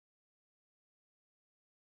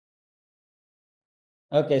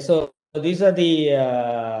Okay, so these are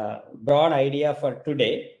the broad idea for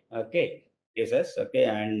today. Okay, cases. Okay,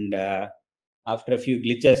 and after a few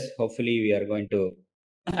glitches, hopefully we are going to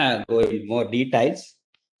go in more details.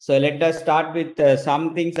 So let us start with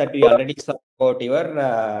some things that we already saw about your,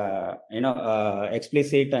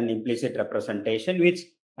 explicit and implicit representation, which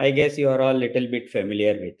I guess you are all little bit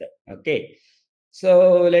familiar with. Okay.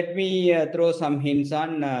 So let me throw some hints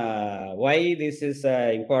on why this is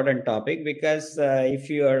an important topic, because if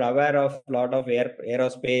you are aware of a lot of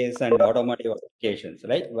aerospace and automotive applications,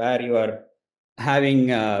 right, where you are having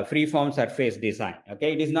free-form surface design,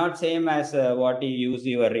 okay, it is not same as what you use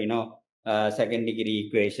your, second degree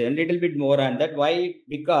equation, little bit more on that. Why?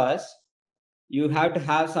 Because you have to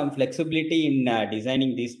have some flexibility in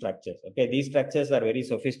designing these structures. Okay, these structures are very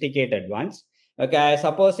sophisticated ones. Okay,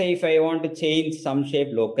 suppose if I want to change some shape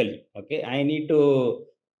locally, okay, I need to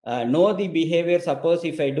know the behavior. Suppose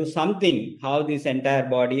if I do something, how this entire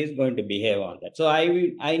body is going to behave on that. So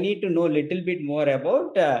I need to know a little bit more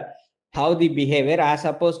about how the behavior, as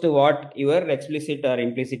opposed to what your explicit or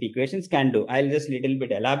implicit equations can do. I'll just little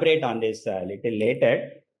bit elaborate on this little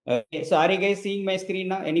later. Okay, so are you guys seeing my screen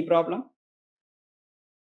now? Any problem?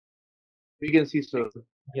 We can see, sir.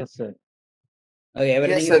 Yes, sir. Okay,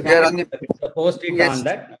 everything Yes, is sir. We are fine. on the. So post it Yes. on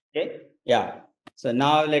that. Okay. Yeah. So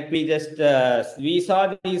now let me just, we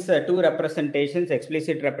saw these two representations,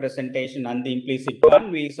 explicit representation and the implicit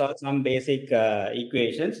one. We saw some basic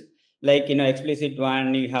equations, like, explicit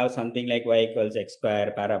one, you have something like y equals x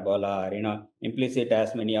square parabola, or, implicit,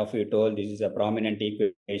 as many of you told, this is a prominent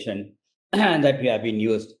equation that we have been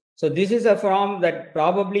used. So this is a form that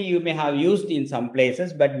probably you may have used in some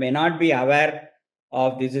places, but may not be aware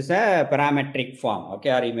of this is a parametric form.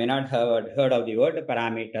 Okay, or you may not have heard of the word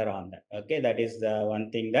parameter on that. Okay, that is the one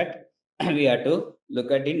thing that we have to look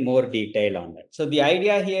at in more detail on that. So the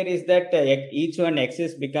idea here is that each one x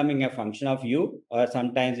is becoming a function of u, or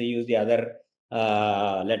sometimes we use the other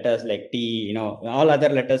letters like t, all other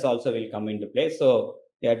letters also will come into play. So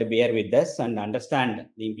you have to bear with this and understand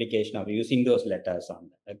the implication of using those letters on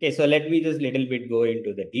that. Okay, so let me just little bit go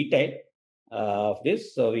into the detail of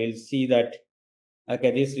this. So we'll see that.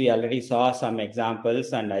 Okay, this we already saw some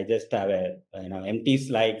examples, and I just have a empty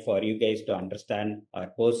slide for you guys to understand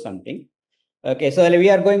or post something. Okay, so we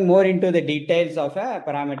are going more into the details of a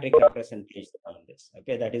parametric representation on this.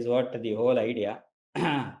 Okay, that is what the whole idea.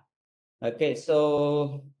 Okay,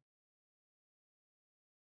 so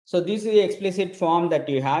this is the explicit form that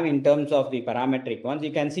you have in terms of the parametric ones.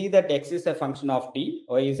 You can see that x is a function of t,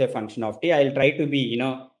 y is a function of t. I'll try to be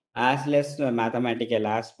as less mathematical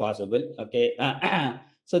as possible. Okay.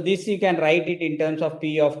 So this you can write it in terms of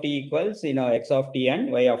p of t equals x of t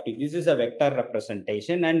and y of t. This is a vector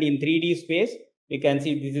representation, and in 3D space we can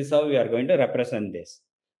see this is how we are going to represent this.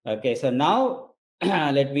 Okay, so now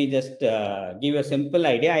let me just give a simple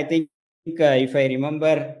idea. I think if I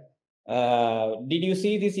remember, did you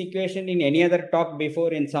see this equation in any other talk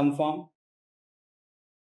before in some form?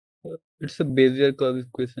 It's a Bezier curve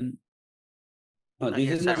equation. No, this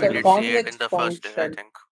Yes, is sir, not we a did So see it in the first day, I function.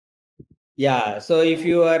 think. Yeah, so if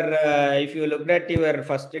you looked at your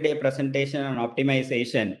first day presentation on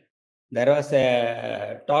optimization, there was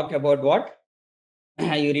a talk about what?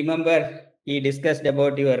 You remember he discussed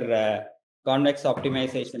about your convex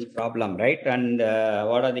optimization problem, right? And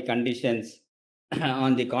what are the conditions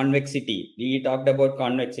on the convexity? He talked about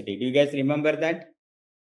convexity. Do you guys remember that?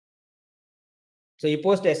 So you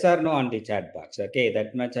post yes or no on the chat box. Okay,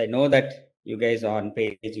 that much I know that you guys are on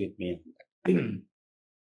page with me.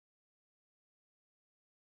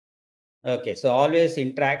 Okay, so always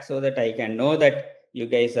interact so that I can know that you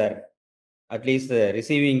guys are at least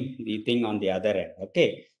receiving the thing on the other end.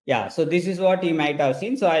 Okay, yeah, so this is what you might have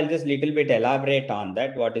seen. So I'll just little bit elaborate on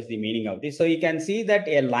that. What is the meaning of this? So you can see that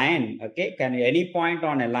a line, okay, any point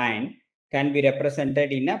on a line can be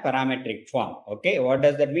represented in a parametric form. Okay, what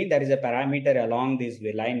does that mean? There is a parameter along this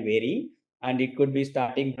line varying, and it could be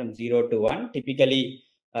starting from 0 to 1. Typically,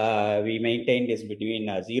 we maintain this between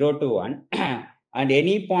 0 to 1. And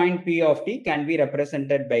any point P of t can be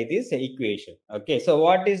represented by this equation. Okay, so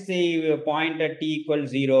what is the point at t equals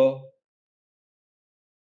 0?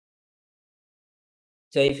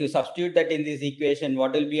 So if you substitute that in this equation,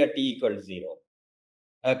 what will be at t equals 0?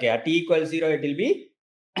 Okay, at t equals 0, it will be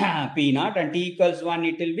P naught, and t equals 1,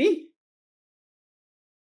 it will be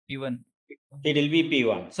P1. It will be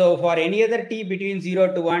P1. So for any other t between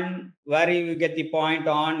 0 to 1, where you get the point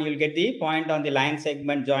on, you'll get the point on the line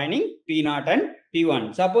segment joining P naught and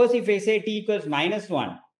P1. Suppose if I say t equals minus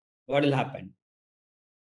 1, what will happen?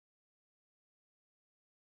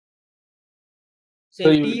 So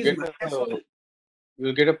if t is minus 1,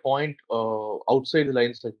 We'll get a point outside the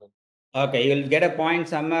line segment. Okay, you'll get a point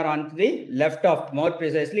somewhere on the left of, more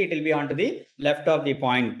precisely, it will be onto the left of the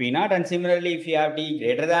point P naught. And similarly, if you have t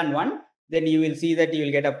greater than 1, then you will see that you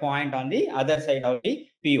will get a point on the other side of the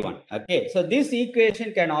P1. Okay, so this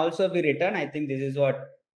equation can also be written. I think this is what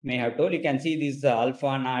may have told. You can see this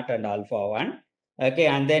alpha naught and alpha 1. Okay,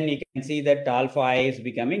 and then you can see that alpha I is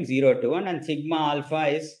becoming 0 to 1 and sigma alpha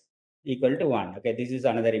is equal to 1. Okay, this is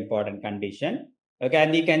another important condition. Okay,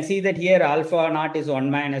 and you can see that here alpha naught is 1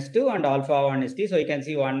 minus 2 and alpha 1 is t. So you can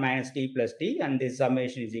see 1 minus t plus t, and this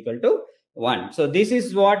summation is equal to 1. So this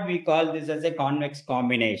is what we call this as a convex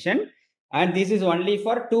combination. And this is only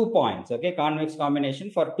for 2 points. Okay, convex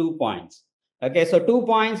combination for 2 points. Okay, so 2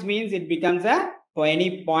 points means it becomes a for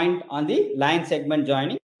any point on the line segment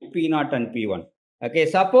joining P0 and P1. Okay,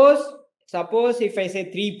 suppose if I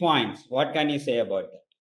say 3 points, what can you say about that?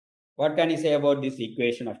 What can you say about this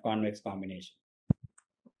equation of convex combination?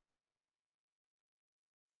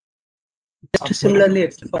 Similarly,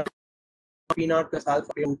 it's for P0 plus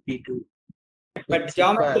alpha and P2. But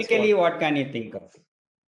geometrically, what can you think of?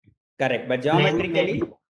 Correct, but geometrically,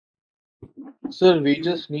 Sir, we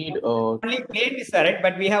just need only plane is correct,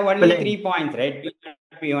 but we have only 3 points, right?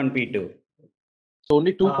 P1, P2. so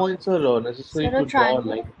only 2 points are necessary to draw a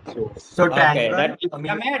line. So Okay, that will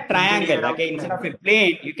become a triangle. Okay, instead of a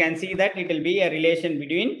plane, you can see that it will be a relation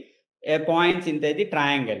between points in the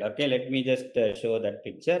triangle. Okay, let me just show that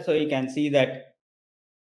picture. So you can see that.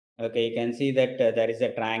 Okay, you can see that there is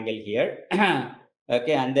a triangle here.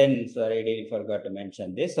 Okay, and then sorry, I really forgot to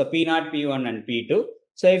mention this. So P0, P1, and P2.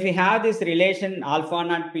 So if we have this relation alpha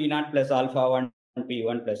naught P0 plus alpha 1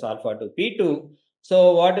 P1 plus alpha 2 P2.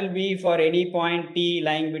 So what will be for any point t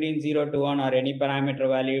lying between 0 to 1 or any parameter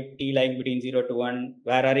value t lying between 0 to 1?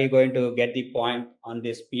 Where are you going to get the point on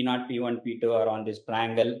this P0, P1, P2 or on this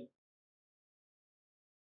triangle?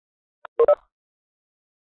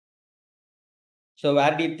 So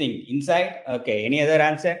where do you think? Inside? Okay, any other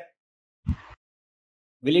answer?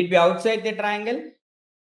 Will it be outside the triangle?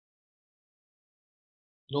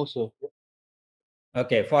 No, sir.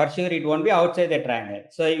 Okay, for sure it won't be outside the triangle.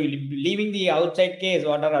 So leaving the outside case,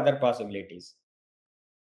 what are other possibilities?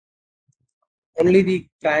 only the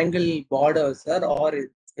triangle borders, sir, or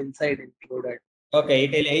it's inside included. Okay,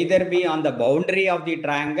 it will either be on the boundary of the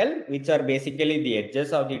triangle, which are basically the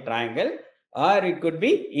edges of the triangle, or it could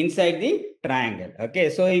be inside the triangle. Okay,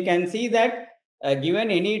 so you can see that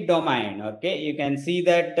given any domain, okay, you can see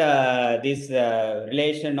that this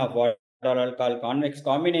relation of what are called convex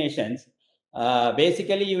combinations,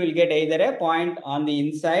 basically you will get either a point on the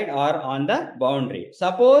inside or on the boundary.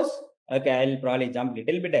 Suppose, okay, I'll probably jump a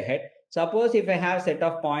little bit ahead. Suppose if I have set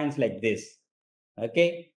of points like this,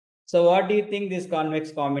 okay, so what do you think this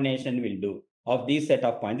convex combination will do of these set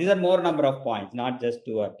of points? These are more number of points, not just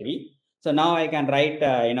 2 or 3. So now I can write,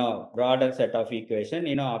 broader set of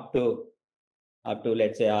equation, up to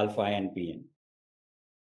let's say alpha and Pn.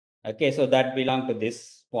 Okay, so that belong to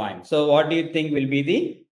this point. So what do you think will be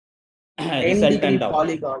the resultant of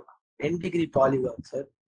polygon? N-degree polygon, sir.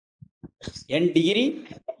 N-degree?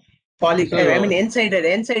 Polygon. Sir, I mean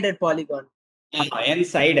n-sided polygon.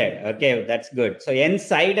 N-sided. Okay, that's good. So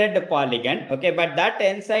n-sided polygon. Okay, but that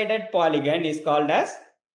n-sided polygon is called as,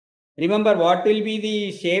 remember what will be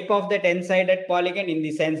the shape of that n-sided polygon in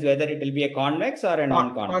the sense whether it will be a convex or a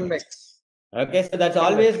non-convex. Convex. Okay, so that's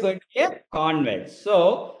always going to be a convex.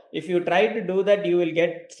 So if you try to do that, you will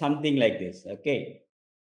get something like this. Okay.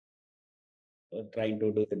 So trying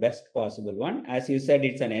to do the best possible one. As you said,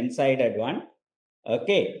 it's an n-sided one.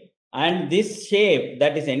 Okay. And this shape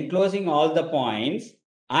that is enclosing all the points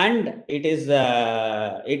and it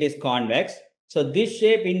is convex. So this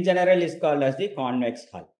shape in general is called as the convex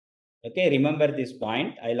hull. Okay, remember this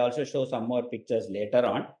point. I'll also show some more pictures later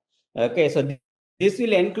on. Okay, so this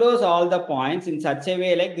will enclose all the points in such a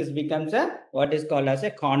way like this becomes a what is called as a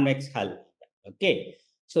convex hull. Okay,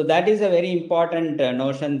 so that is a very important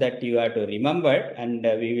notion that you have to remember, and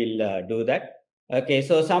we will do that. Okay,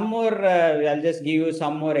 so some more, I'll just give you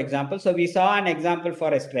some more examples. So we saw an example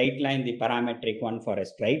for a straight line, the parametric one for a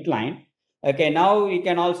straight line. Okay, now we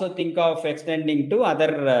can also think of extending to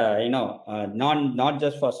other, not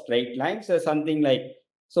just for straight lines, so something like,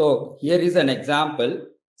 so here is an example.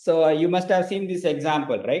 So you must have seen this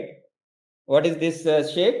example, right? What is this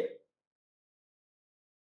shape?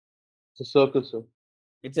 It's a circle, sir.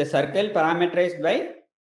 It's a circle parameterized by?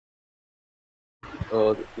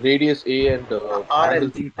 Radius A and R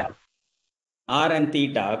and theta. R and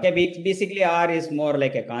theta. Okay, basically R is more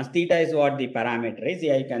like a constant. Theta is what the parameter is.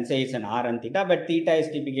 Yeah, you can say it's an R and theta, but theta is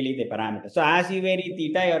typically the parameter. So as you vary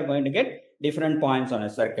theta, you are going to get different points on a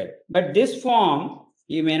circle. But this form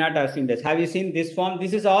You may not have seen this. Have you seen this form?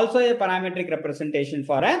 This is also a parametric representation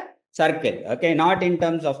for a circle. Okay, not in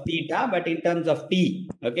terms of theta, but in terms of t.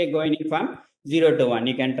 Okay, going in from 0 to 1.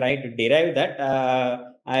 You can try to derive that.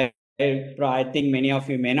 I think many of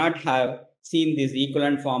you may not have seen this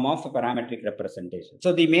equivalent form of parametric representation.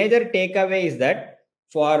 So the major takeaway is that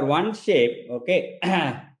for one shape, okay,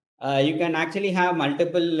 you can actually have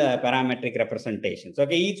multiple parametric representations.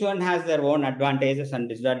 Okay, each one has their own advantages and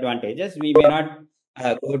disadvantages. We may not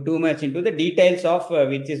go too much into the details of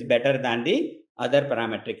which is better than the other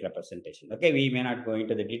parametric representation. Okay, we may not go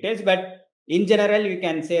into the details, but in general, you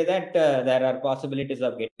can say that there are possibilities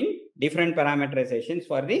of getting different parameterizations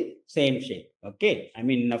for the same shape. Okay, I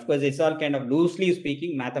mean, of course, it's all kind of loosely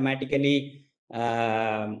speaking, mathematically.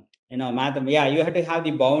 Yeah, you have to have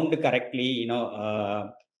the bound correctly.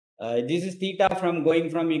 This is theta from going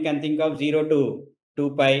from, you can think of 0 to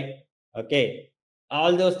 2 pi. Okay,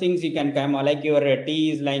 all those things you can come, like your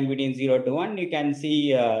t is lying between 0 to 1. You can see,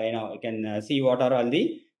 you can see what are all the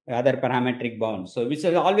other parametric bounds. So, which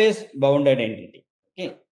is always bounded entity.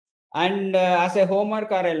 Okay. And as a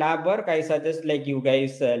homework or a lab work, I suggest like you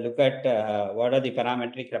guys look at what are the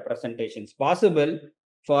parametric representations possible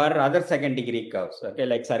for other second degree curves. Okay,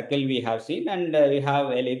 like circle we have seen, and we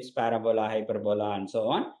have ellipse, parabola, hyperbola, and so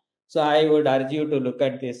on. So I would urge you to look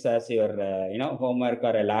at this as your homework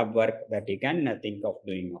or a lab work that you can think of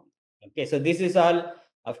doing on. Okay, so this is all,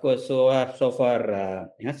 of course, so far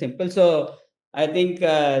simple. So I think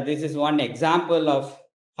this is one example of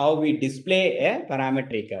how we display a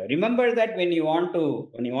parametric curve. Remember that when you want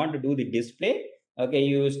to do the display, okay,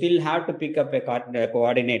 you still have to pick up a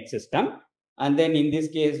coordinate system, and then in this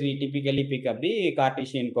case we typically pick up the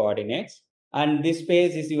Cartesian coordinates, and this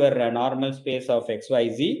space is your normal space of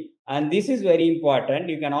xyz, and this is very important.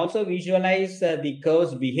 You can also visualize the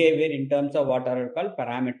curve's behavior in terms of what are called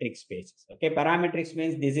parametric spaces. Okay, parametric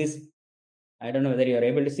means this is, I don't know whether you are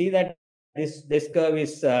able to see that this curve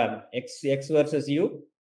is x versus u,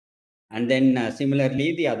 and then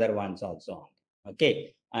similarly the other ones also.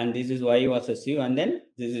 Okay, and this is y versus u, and then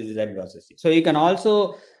this is z versus u. So you can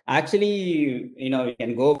also actually, you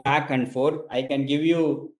can go back and forth. I can give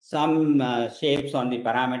you some shapes on the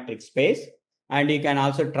parametric space, and you can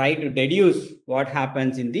also try to deduce what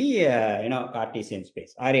happens in the Cartesian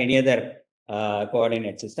space or any other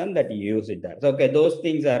coordinate system that you use it there. So okay, those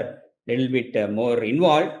things are a little bit more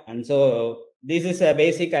involved, and so this is a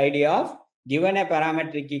basic idea of given a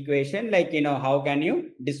parametric equation, like, how can you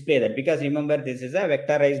display that? Because remember, this is a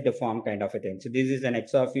vectorized form kind of a thing. So this is an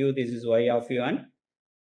x of u, this is y of u, and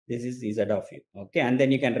this is z of u. Okay, and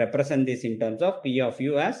then you can represent this in terms of p of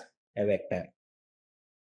u as a vector.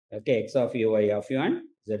 Okay, x of u, y of u, and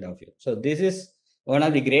z of u. So this is one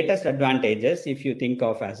of the greatest advantages if you think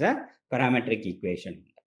of as a parametric equation.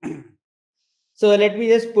 So let me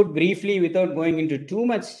just put briefly, without going into too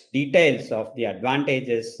much details of the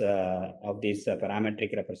advantages of this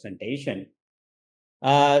parametric representation.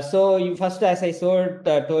 So you first, as I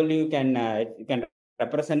told you, can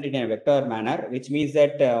represent it in a vector manner, which means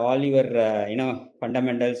that all your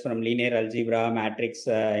fundamentals from linear algebra, matrix,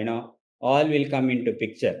 all will come into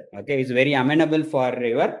picture. Okay, it's very amenable for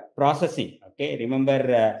your processing. Okay,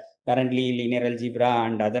 remember currently linear algebra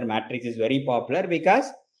and other matrix is very popular because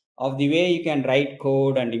of the way you can write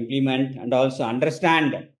code and implement and also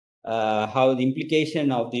understand how the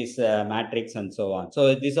implication of this matrix and so on.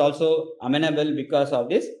 So this also amenable because of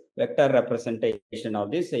this vector representation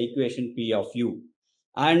of this equation P of u.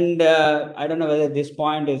 And I don't know whether this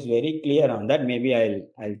point is very clear on that. Maybe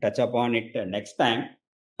I'll touch upon it next time.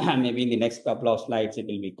 Maybe in the next couple of slides it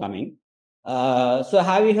will be coming. So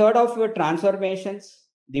have you heard of transformations?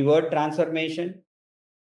 The word transformation?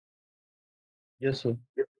 Yes, sir.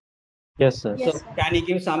 Yes, sir. So can you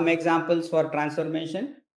give some examples for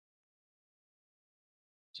transformation?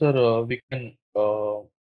 Sir, we can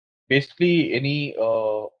basically any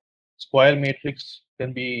square matrix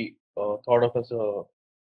can be thought of as a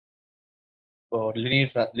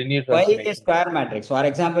linear Why transformation. a square matrix? For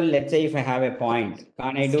example, let's say if I have a point,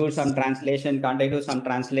 can I do some translation? Can't I do some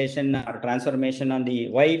translation or transformation on the,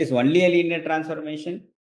 why it is only a linear transformation?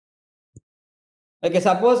 Okay,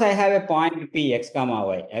 suppose I have a point P, x comma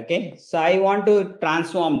y. Okay, so I want to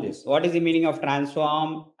transform this. What is the meaning of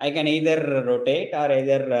transform? I can either rotate or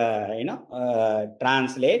either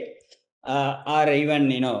translate, or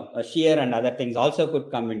even shear and other things also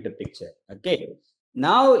could come into picture. Okay,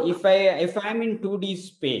 now if I'm in 2D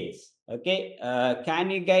space, okay,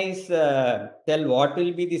 can you guys tell what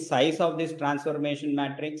will be the size of this transformation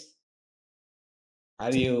matrix?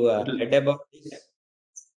 Have you read about this?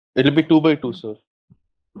 It'll be 2 by 2, sir.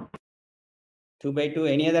 2 by 2.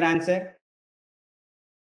 Any other answer?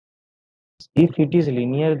 If it is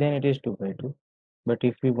linear, then it is 2 by 2. But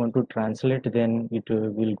if we want to translate, then it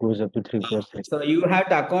will goes up to 3 plus 3. So you have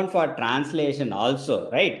to account for translation also,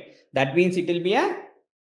 right? That means it will be a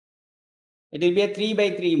 3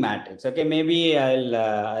 by 3 matrix. Okay, maybe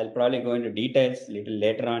I'll probably go into details little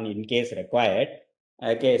later on in case required.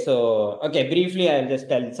 Okay, so okay, briefly I'll just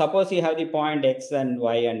tell. Suppose you have the point x and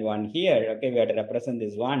y and 1 here. Okay, we have to represent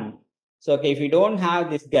this one. So okay, if you don't have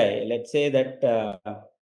this guy, let's say that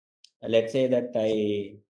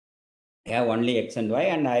I have only x and y,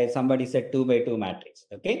 and somebody said 2 by 2 matrix.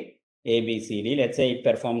 Okay, A B C D. Let's say it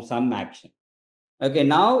performs some action. Okay,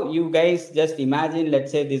 now you guys just imagine,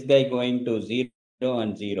 let's say this guy going to 0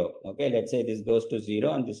 and 0. Okay, let's say this goes to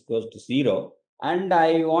 0 and this goes to 0. And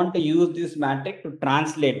I want to use this matrix to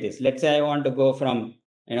translate this. Let's say I want to go from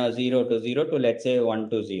 0 to 0 to, let's say, 1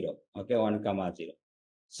 to 0. Okay, 1 comma 0.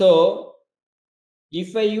 So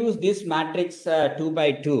if I use this matrix 2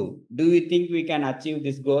 by 2, do you think we can achieve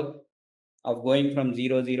this goal of going from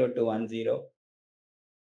 0 0 to 1 0?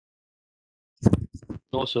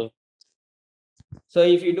 No, sir. So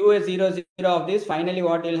if you do a 0 0 of this, finally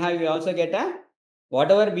what you'll have, you also get a,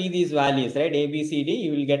 whatever be these values, right? A, B, C, D,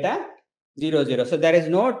 you will get a 0 0. So there is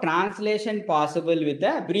no translation possible with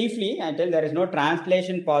a, briefly I tell, there is no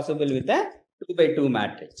translation possible with a 2 by 2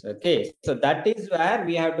 matrix. Okay, so that is where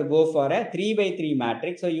we have to go for a 3 by 3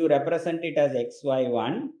 matrix. So you represent it as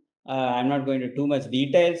xy1. I'm not going to too much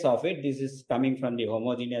details of it. This is coming from the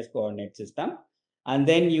homogeneous coordinate system. And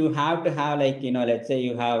then you have to have, like, let's say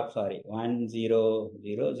you have, 1 0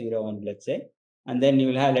 0 0 1, let's say, and then you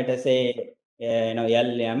will have, let us say,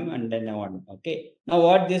 LM and then 1. Okay, now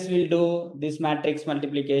what this will do, this matrix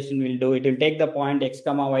multiplication will do, it will take the point x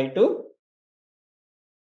comma y to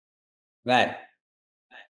where?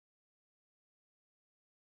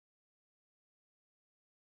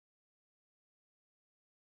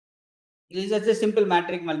 This is just a simple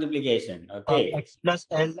matrix multiplication. Okay, X plus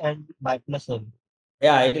L and Y plus L.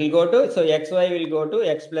 yeah, it will go to, so xy will go to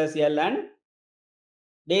x plus L, and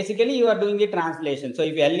basically you are doing the translation. So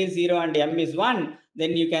if L is 0 and M is 1,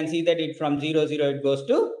 then you can see that it from 0 0 it goes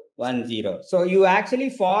to 1 0. So you actually,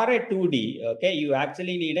 for a 2D, okay, you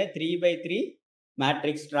actually need a 3 by 3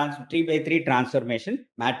 matrix 3 by 3 transformation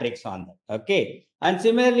matrix on that. Okay, and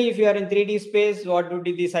similarly if you are in 3D space, what would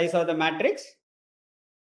be the size of the matrix?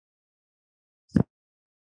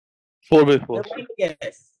 4 by 4.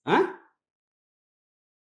 Yes. Huh?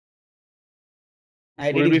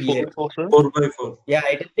 I Would it didn't be 4 hear. by 4, sir? 4 by 4. Yeah,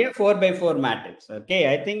 it will be a 4 by 4 matrix.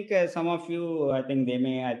 Okay, I think some of you, I think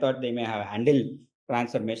I thought they may have handled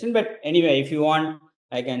transformation, but anyway, if you want,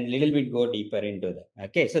 I can little bit go deeper into that.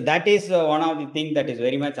 Okay, so that is one of the things that is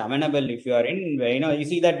very much amenable if you are in, you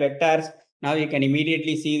see that vectors, now you can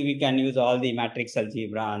immediately see we can use all the matrix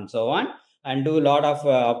algebra and so on, and do a lot of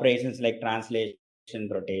operations like translation,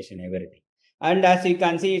 rotation, everything. And as you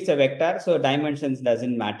can see, it's a vector, so dimensions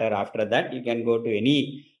doesn't matter after that. You can go to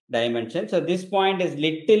any dimension. So this point is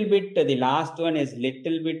little bit, the last one is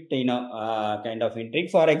little bit, kind of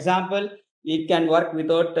intrigue. For example, it can work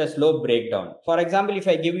without a slope breakdown. For example, if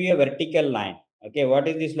I give you a vertical line, okay, what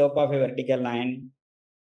is the slope of a vertical line?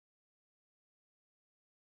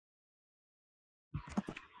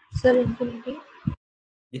 Sir, infinity.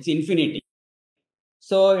 It's infinity.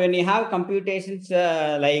 So when you have computations is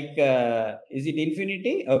it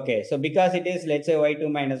infinity? Okay, so because it is, let's say,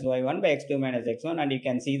 y2 minus y1 by x2 minus x1, and you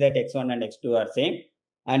can see that x1 and x2 are same,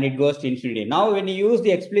 and it goes to infinity. Now when you use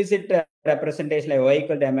the explicit representation like y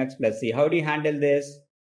equal to mx plus c, how do you handle this?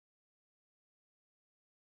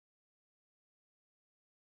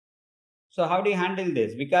 So how do you handle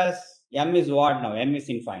this? Because m is what now? M is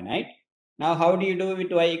infinite. Now how do you do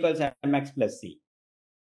with y equals mx plus c?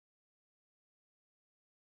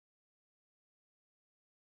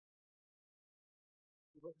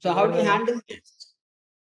 So how do you handle this?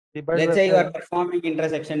 Let's say you are performing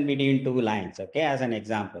intersection between two lines, okay, as an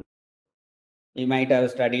example. You might have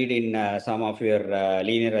studied in some of your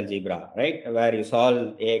linear algebra, right, where you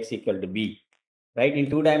solve ax equal to b, right, in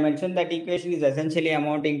 2 dimensions. That equation is essentially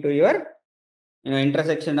amounting to your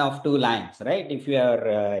intersection of two lines, right, if you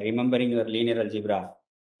are remembering your linear algebra.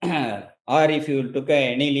 Or if you took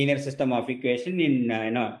any linear system of equation in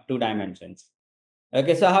 2 dimensions.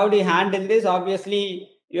 Okay, so how do you handle this? Obviously,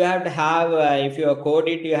 you have to have, if you code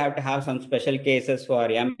it, you have to have some special cases for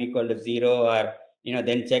m equal to 0, or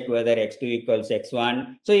then check whether x2 equals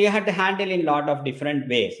x1. So you have to handle in a lot of different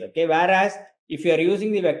ways. Okay, whereas if you are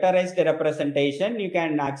using the vectorized representation, you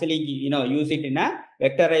can actually use it in a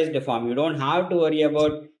vectorized form. You don't have to worry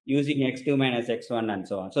about using x2 minus x1 and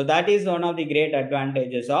so on. So that is one of the great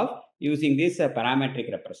advantages of using this parametric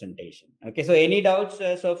representation. Okay, so any doubts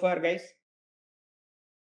so far, guys?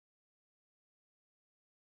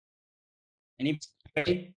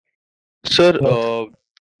 Anybody? Sir,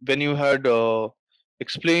 when you had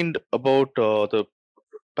explained about the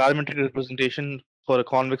parametric representation for a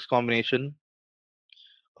convex combination,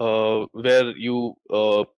 where you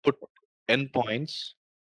put endpoints,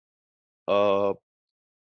 uh,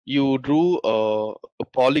 you drew a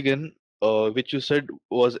polygon which you said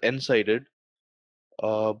was n-sided,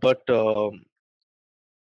 but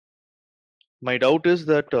my doubt is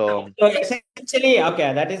that So essentially,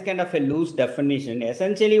 okay, that is kind of a loose definition.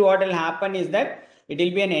 Essentially, what will happen is that it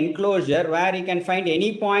will be an enclosure where you can find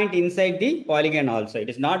any point inside the polygon also.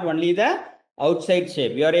 It is not only the outside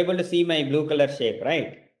shape. You are able to see my blue color shape,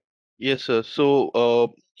 right? yes, sir. So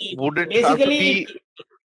would it have to Basically, be?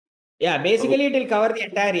 yeah, basically it will cover the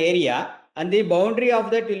entire area and the boundary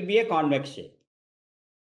of that will be a convex shape.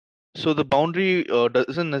 So the boundary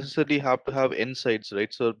doesn't necessarily have to have n sides,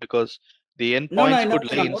 right, sir? Because the No, no, endpoints no,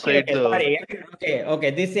 could lie no. Okay, inside okay, the. sorry.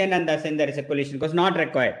 Okay. This end and that end there is a collision because not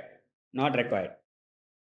required. Not required.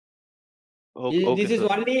 Okay, This is sir.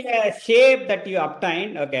 only a shape that you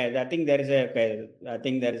obtain. Okay, I think there is a. Okay, I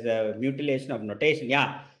think there is a mutilation of notation.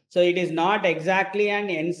 Yeah. So it is not exactly an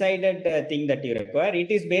n-sided thing that you require.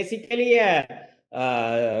 It is basically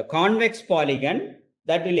a convex polygon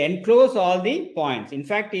that will enclose all the points. In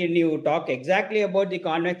fact, when you talk exactly about the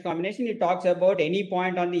convex combination, it talks about any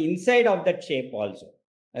point on the inside of that shape also.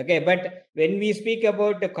 Okay, but when we speak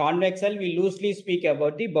about the convex cell, we loosely speak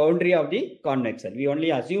about the boundary of the convex cell. We only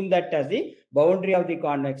assume that as the boundary of the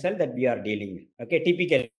convex cell that we are dealing with. Okay,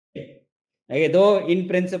 typically. Okay, though in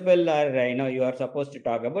principle, or you are supposed to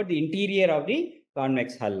talk about the interior of the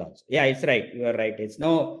convex hull also. Yeah, it's right. You are right. It's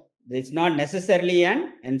not necessarily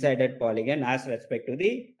an n-sided polygon as respect to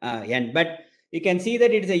the n, but you can see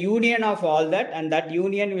that it is a union of all that, and that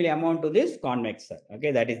union will amount to this convex cell.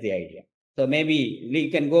 Okay, that is the idea. So maybe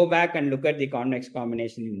we can go back and look at the convex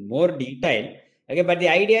combination in more detail. Okay, but the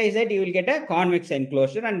idea is that you will get a convex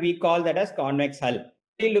enclosure, and we call that as convex hull.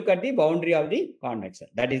 We look at the boundary of the convex cell.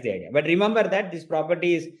 That is the idea. But remember that this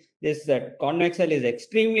property is this convex cell is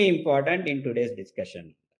extremely important in today's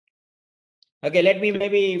discussion. Okay, let me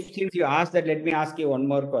maybe since you asked that, let me ask you one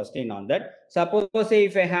more question on that. Suppose say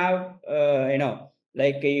if I have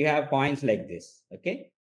like you have points like this.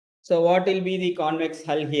 Okay, so what will be the convex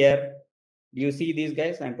hull here? Do you see these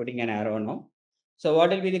guys? I'm putting an arrow now. So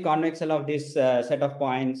what will be the convex hull of this set of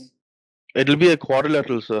points? It'll be a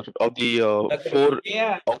quadrilateral, sir, of the four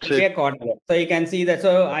Yeah, outside. a quadrant. So you can see that.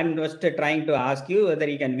 So I'm just trying to ask you whether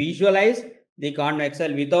you can visualize the convex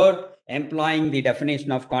hull without employing the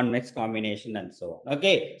definition of convex combination and so on.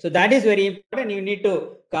 Okay, so that is very important. You need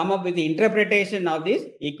to come up with the interpretation of this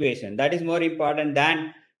equation. That is more important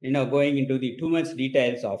than going into the too much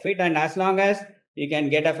details of it. And as long as you can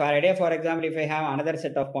get a Faraday, for example, if I have another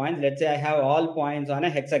set of points, let's say I have all points on a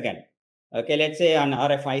hexagon. Okay, let's say on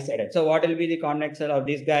RFI sided. So what will be the convex hull of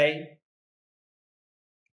this guy?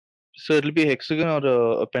 So it'll be a hexagon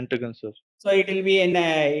or a pentagon, sir. So it will be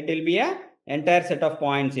a entire set of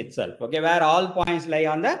points itself. Okay, where all points lie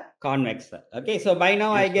on the convex hull. Okay, so by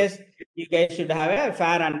now Yes, I guess you guys should have a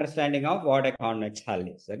fair understanding of what a convex hull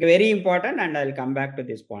is. Okay, very important, and I'll come back to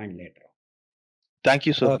this point later. Thank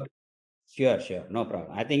you, sir. Okay. Sure, no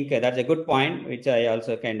problem. I think that's a good point, which I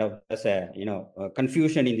also kind of as a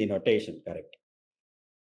confusion in the notation. Correct.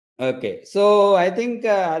 Okay, so I think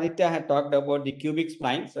Aditya had talked about the cubic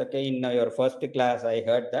splines. Okay, in your first class, I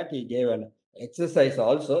heard that he gave an exercise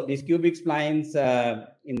also. These cubic splines,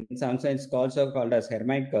 in some sense, also called as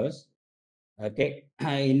Hermite curves. Okay,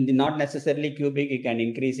 not necessarily cubic, you can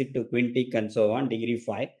increase it to quintic and so on, degree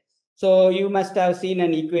 5. So you must have seen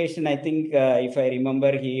an equation. I think if I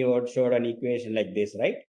remember, he showed an equation like this,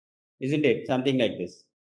 right? Isn't it something like this?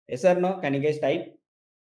 Yes or no? Can you guys type?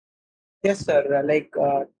 Yes,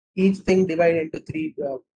 sir. Each thing divided into three.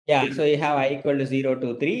 Yeah, so you have I equal to 0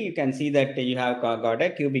 to 3. You can see that you have got a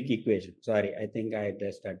cubic equation. Sorry, I think I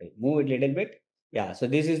just had to move it a little bit. Yeah, so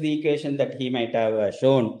this is the equation that he might have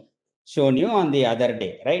shown you on the other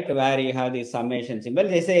day, right? Where you have the summation symbol.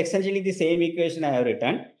 They say essentially the same equation I have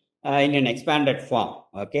written in an expanded form.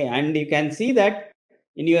 Okay, and you can see that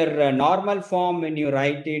in your normal form, when you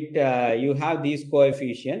write it, you have these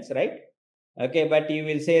coefficients, right? Okay, but you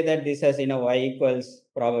will say that this has y equals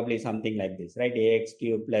probably something like this, right? Ax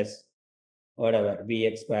cube plus whatever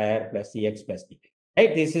bx square plus cx plus d,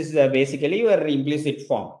 right? This is basically your implicit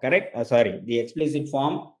form, correct? Sorry, the explicit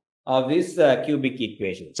form of this cubic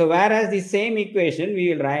equation. So whereas the same equation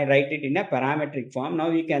we will write it in a parametric form.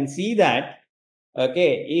 Now you can see that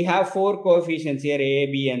okay, you have 4 coefficients here, a,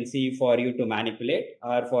 b and c, for you to manipulate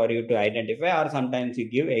or for you to identify, or sometimes you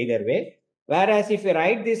give either way. Whereas if you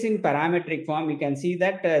write this in parametric form, you can see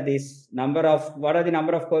that this number of, what are the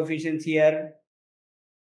number of coefficients here?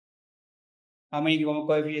 How many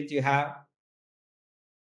coefficients you have?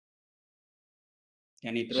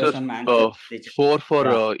 Can you throw So some answers? 4 for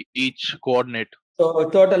Yeah. each coordinate. So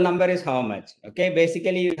total number is how much? Okay,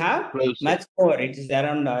 basically you have 12, sir. much more. It is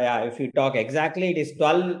around, yeah, if you talk exactly, it is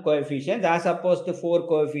 12 coefficients as opposed to 4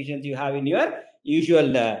 coefficients you have in your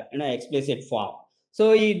usual, explicit form.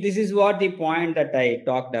 So this is what the point that I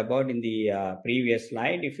talked about in the previous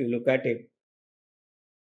slide. If you look at it.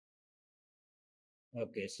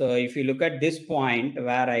 Okay, so if you look at this point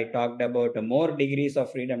where I talked about more degrees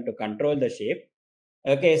of freedom to control the shape.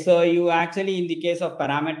 Okay, so you actually, in the case of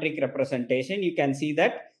parametric representation, you can see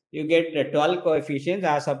that you get 12 coefficients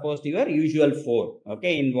as opposed to your usual 4.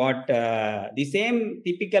 Okay, in what the same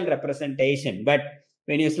typical representation, but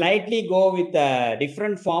when you slightly go with a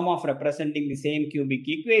different form of representing the same cubic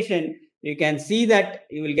equation, you can see that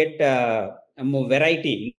you will get a more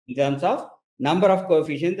variety in terms of number of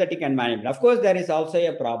coefficients that you can manipulate. Of course, there is also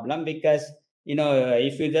a problem because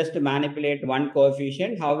if you just manipulate one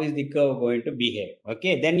coefficient, how is the curve going to behave?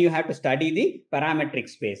 Okay, then you have to study the parametric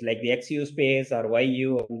space like the XU space or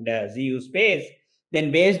YU and ZU space.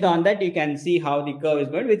 Then based on that, you can see how the curve is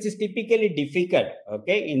going, which is typically difficult,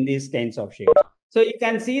 okay, in these kinds of shapes. So you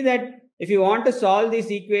can see that if you want to solve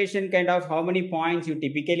this equation, kind of how many points you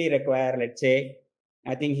typically require, let's say,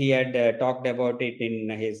 I think he had talked about it in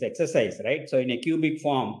his exercise, right? So in a cubic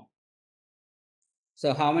form,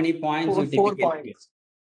 so how many points you Four typically points.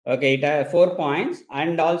 Okay, it has 4 points.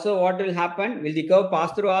 And also what will happen? Will the curve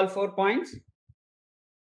pass through all 4 points?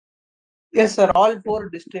 Yes, sir. All 4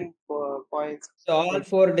 distinct points. So all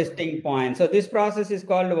 4 distinct points. So this process is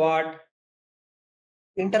called what?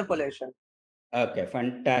 Interpolation. Okay,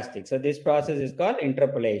 fantastic. So this process is called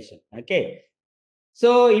interpolation. Okay.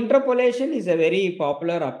 So interpolation is a very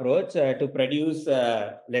popular approach to produce,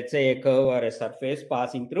 let's say, a curve or a surface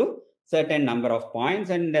passing through certain number of points.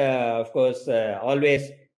 And of course, always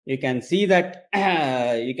you can see that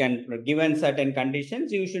you can, given certain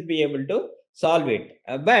conditions, you should be able to solve it.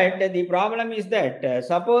 But the problem is that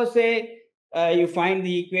suppose say you find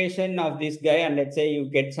the equation of this guy and let's say you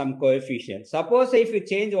get some coefficient. Suppose if you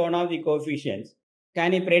change one of the coefficients,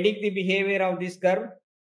 can you predict the behavior of this curve?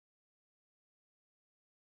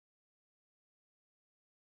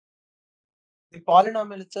 The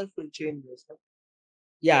polynomial itself will change, sir.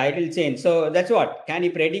 Yeah, it will change. So that's what. Can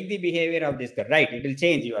you predict the behavior of this curve? Right, it will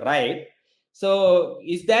change. You are right. So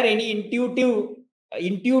is there any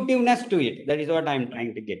intuitiveness to it? That is what I'm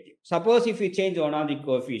trying to get you. Suppose if you change one of the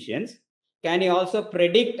coefficients, can you also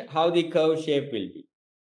predict how the curve shape will be?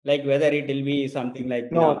 Like whether it will be something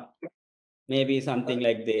like, No. maybe something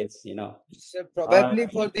like this, So probably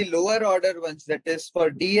for the lower order ones, that is for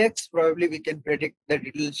dx, probably we can predict that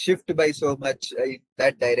it will shift by so much in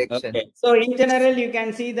that direction. Okay. So in general, you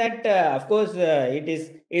can see that, of course, it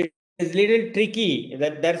is little tricky.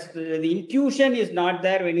 That there's the intuition is not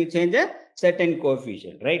there when you change a certain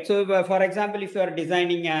coefficient, right? So, for example, if you are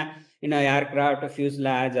designing a aircraft, a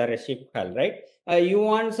fuselage, or a ship hull, right? You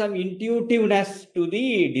want some intuitiveness to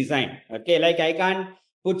the design. Okay, like I can't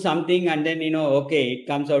put something and then okay, it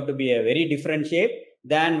comes out to be a very different shape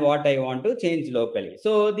than what I want to change locally.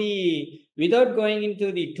 So without going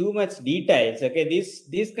into the too much details, okay,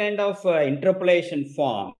 this kind of interpolation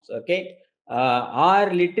forms, okay,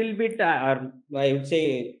 are little bit, or I would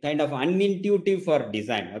say, kind of unintuitive for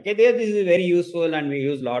design. Okay, this is very useful, and we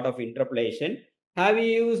use a lot of interpolation. Have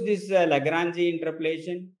you used this Lagrange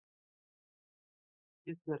interpolation?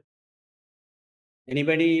 Yes, sir.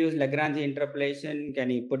 Anybody use Lagrange interpolation? Can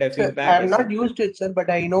you put a Sir, feedback? I have not used it, sir, but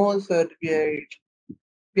I know, sir, we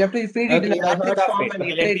have to feed it in Okay, a you have heard matrix of form it. and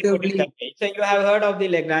Okay, let me put it iteratively. that way. So you have heard of the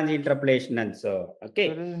Lagrange interpolation and so,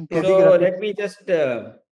 okay. Yes. So let me just,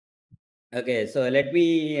 okay, so let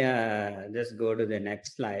me just go to the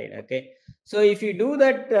next slide. Okay, so if you do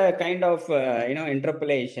that kind of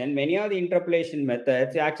interpolation, many of the interpolation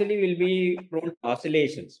methods actually will be prone to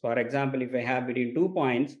oscillations. For example, if I have between 2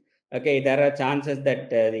 points, okay, there are chances that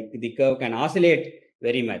the curve can oscillate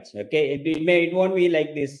very much. Okay, it won't be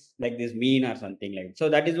like this mean or something like that. So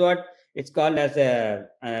that is what it's called as a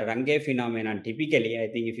Runge phenomenon. Typically, I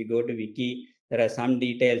think if you go to wiki, there are some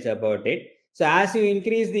details about it. So as you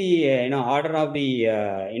increase the order of the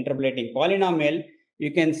interpolating polynomial,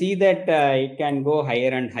 you can see that it can go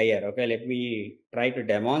higher and higher. Okay, let me try to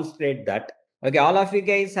demonstrate that. Okay, all of you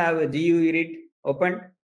guys have a GU unit open?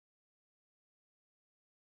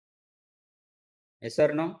 Yes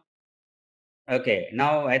or no? Okay,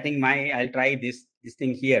 now I think I'll try this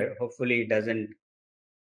thing here. Hopefully it doesn't.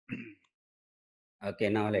 Okay,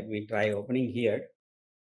 now let me try opening here.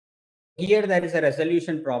 Here there is a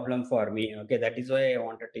resolution problem for me. Okay, that is why I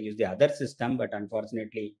wanted to use the other system, but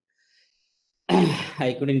unfortunately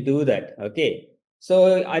I couldn't do that. Okay,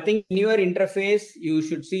 so I think in your interface you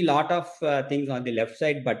should see a lot of things on the left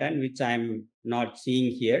side button, which I'm not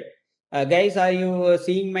seeing here. Guys, are you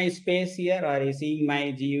seeing my space here? Are you seeing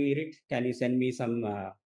my GUI read? Can you send me some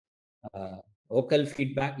vocal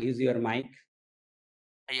feedback? Use your mic.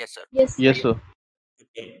 Yes, sir. Yes, sir. Yes, sir.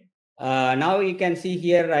 Okay. Now you can see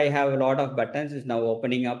here I have a lot of buttons. It's now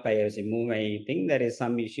opening up. I have remove my thing. There is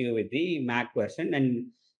some issue with the Mac version, and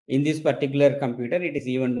in this particular computer, it is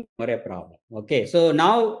even more a problem. Okay, so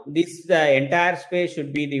now this entire space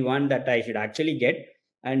should be the one that I should actually get,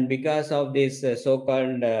 and because of this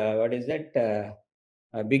so-called what is that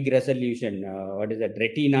big resolution? What is that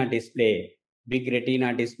Retina display? Big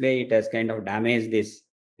Retina display. It has kind of damaged this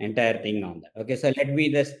entire thing on that. Okay, so let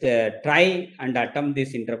me just try and attempt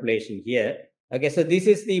this interpolation here. Okay, so this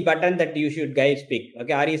is the button that you should guys pick.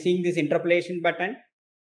 Okay, are you seeing this interpolation button?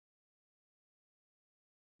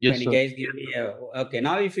 Yes, Can you sir. guys give me a, okay,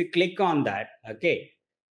 now if you click on that, okay,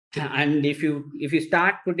 and if you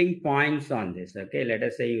start putting points on this, okay, let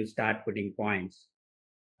us say you start putting points.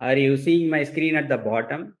 Are you seeing my screen at the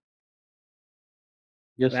bottom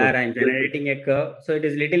Yes, where sir. I'm generating a curve? So it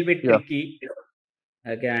is little bit Yeah. tricky.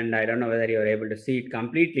 Okay, and I don't know whether you're able to see it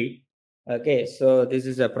completely. Okay, so this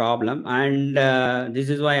is a problem, and this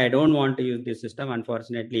is why I don't want to use this system,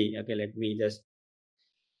 unfortunately. Okay, let me just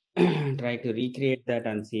try to recreate that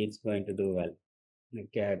and see it's going to do well.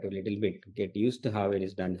 Okay, I have to little bit get used to how it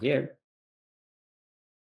is done here.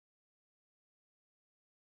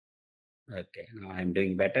 Okay, now I'm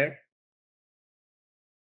doing better.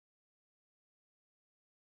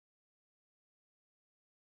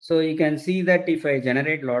 So you can see that if I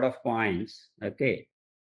generate a lot of points, okay,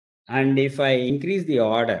 and if I increase the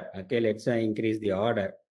order, okay, let's say I increase the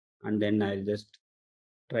order, and then I'll just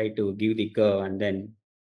try to give the curve and then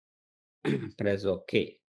press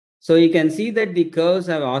OK. So you can see that the curves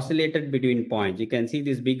have oscillated between points. You can see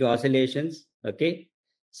these big oscillations. Okay.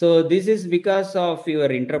 So this is because of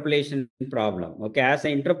your interpolation problem. Okay. As I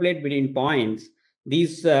interpolate between points,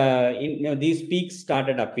 these these peaks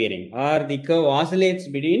started appearing, or the curve oscillates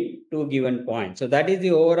between two given points. So that is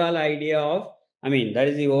the overall idea of, that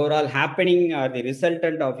is the overall happening or the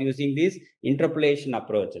resultant of using these interpolation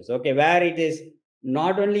approaches. Okay, where it is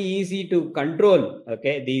not only easy to control,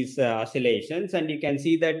 okay, these oscillations, and you can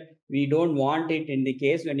see that we don't want it in the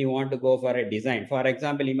case when you want to go for a design. For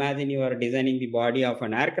example, imagine you are designing the body of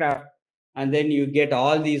an aircraft and then you get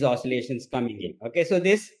all these oscillations coming in. Okay,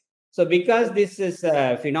 so because this is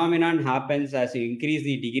phenomenon happens as you increase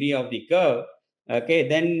the degree of the curve, okay,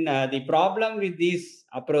 then the problem with these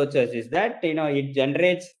approaches is that it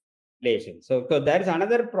generates oscillation. So there is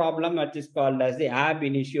another problem which is called as the ab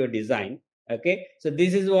initio design. Okay, so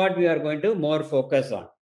this is what we are going to more focus on.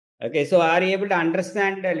 Okay, so are you able to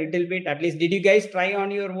understand a little bit? At least, did you guys try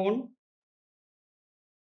on your own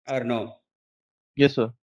or no? Yes,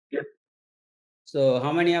 sir. So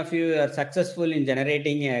how many of you are successful in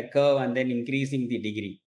generating a curve and then increasing the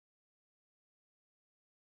degree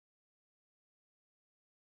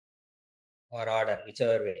or order,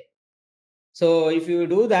 whichever way? So if you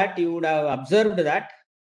do that, you would have observed that,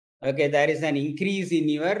 okay, there is an increase in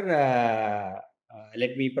your,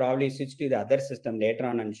 let me probably switch to the other system later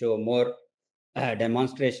on and show more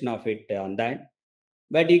demonstration of it on that.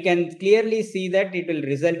 But you can clearly see that it will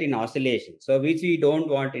result in oscillation. So which we don't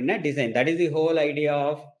want in a design. That is the whole idea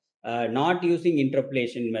of not using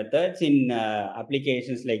interpolation methods in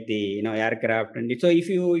applications like the aircraft. And so if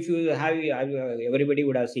you have everybody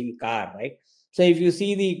would have seen car, right? So if you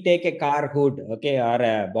see take a car hood, okay, or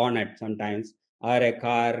a bonnet sometimes, or a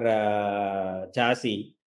car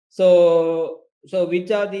chassis. So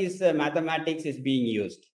which of these mathematics is being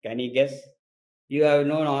used? Can you guess? You have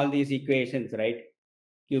known all these equations, right?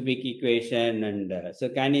 Cubic equation, and so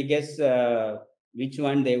can you guess which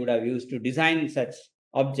one they would have used to design such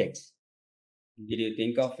objects? Did you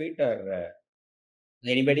think of it, or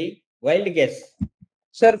anybody? Wild guess.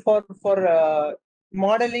 Sir, for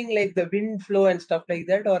modeling like the wind flow and stuff like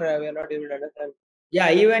that, or we are not able to understand. Yeah,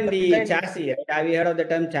 even The the design- chassis, right? Have you heard of the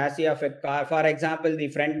term chassis of a car? For example, the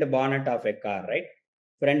front bonnet of a car, right?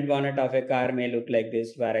 Front bonnet of a car may look like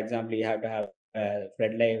this. For example, you have to have a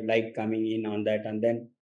light coming in on that, and then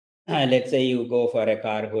let's say you go for a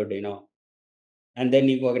car hood, and then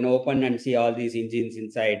you can open and see all these engines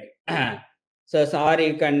inside. So or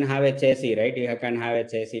you can have a chassis, right? You can have a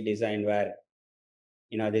chassis design where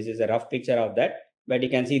this is a rough picture of that, but you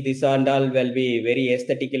can see this and all will be very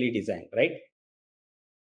aesthetically designed, right?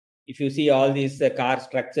 if you see all these car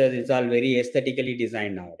structures, it's all very aesthetically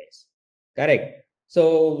designed nowadays. Correct. So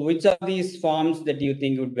which of these forms that you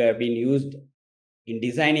think would have been used in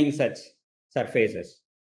designing such surfaces?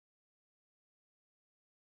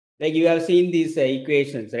 Like you have seen these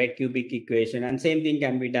equations, right? Cubic equation, and same thing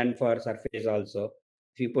can be done for surface also.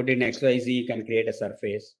 If you put in XYZ, you can create a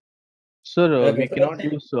surface. Sir, Okay, we so cannot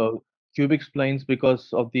use cubic splines because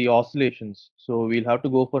of the oscillations. So we'll have to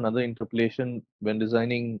go for another interpolation when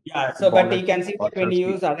designing yeah, so but you bonnet can see or that when truss you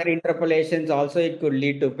key. use other interpolations also, it could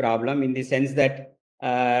lead to problem in the sense that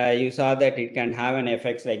you saw that it can have an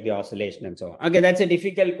effects like the oscillation and so on. Okay, that's a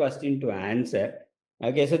difficult question to answer.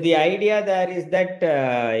 Okay, so the idea there is that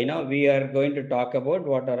we are going to talk about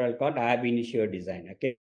what are called ab initio design.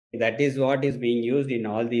 Okay, that is what is being used in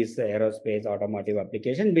all these aerospace, automotive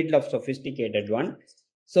application, bit of sophisticated one.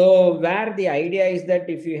 So where the idea is that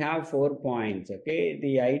if you have 4 points, okay,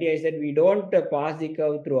 the idea is that we don't pass the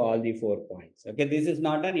curve through all the 4 points. Okay, this is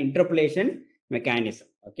not an interpolation mechanism.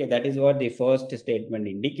 Okay, that is what the first statement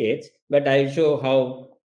indicates, but I'll show how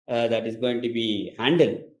that is going to be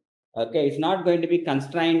handled. Okay, it's not going to be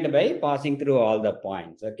constrained by passing through all the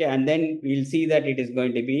points. Okay, and then we'll see that it is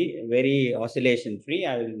going to be very oscillation free.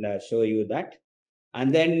 I will show you that.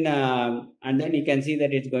 And then you can see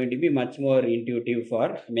that it's going to be much more intuitive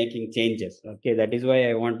for making changes. Okay, that is why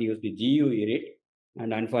I want to use the GU unit,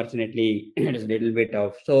 and unfortunately it is a little bit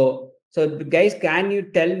of so guys, can you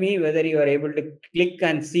tell me whether you are able to click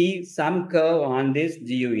and see some curve on this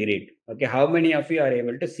GU unit? Okay, how many of you are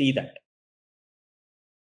able to see that?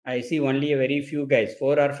 I see only a very few guys,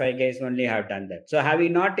 4 or 5 guys only have done that. So have you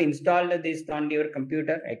not installed this on your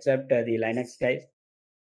computer except the Linux guys?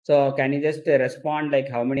 So can you just respond like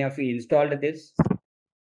how many of you installed this?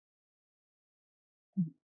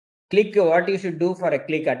 Click, what you should do for a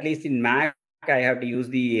click, at least in Mac, I have to use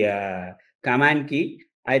the command key.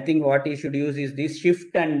 I think what you should use is this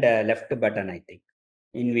shift and left button, I think,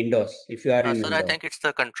 in Windows, if you are in Sir, I Windows. think it's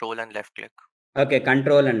the control and left click. Okay,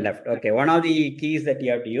 control and left. Okay, one of the keys that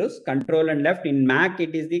you have to use, control and left. In Mac,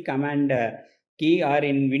 it is the command key, or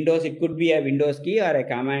in Windows, it could be a Windows key or a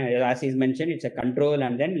command. As is mentioned, it's a control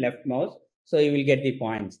and then left mouse. So you will get the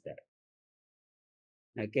points there.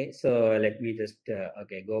 Okay, so let me just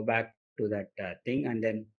go back to that thing, and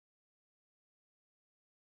then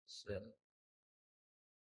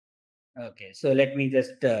so let me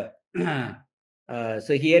just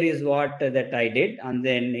so here is what that I did, and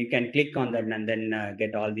then you can click on that and then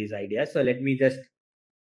get all these ideas. So let me just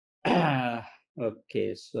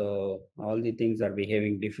okay, so all the things are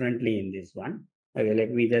behaving differently in this one. Okay,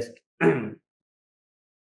 let me just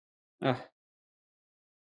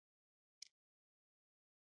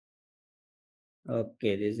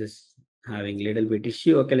okay, this is having little bit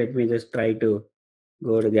issue. Okay, let me just try to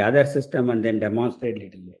go to the other system and then demonstrate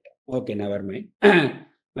little bit. Okay, never mind.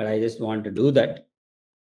 But I just want to do that.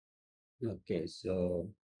 Okay, so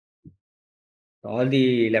all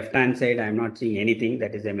the left hand side, I'm not seeing anything.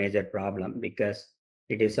 That is a major problem because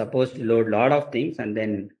it is supposed to load a lot of things and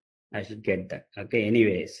then I should get that. Okay,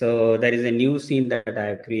 anyway, so there is a new scene that I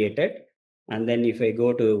have created. And then if I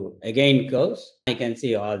go to again curves, I can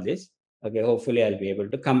see all this. Okay, hopefully I'll be able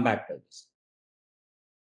to come back to this.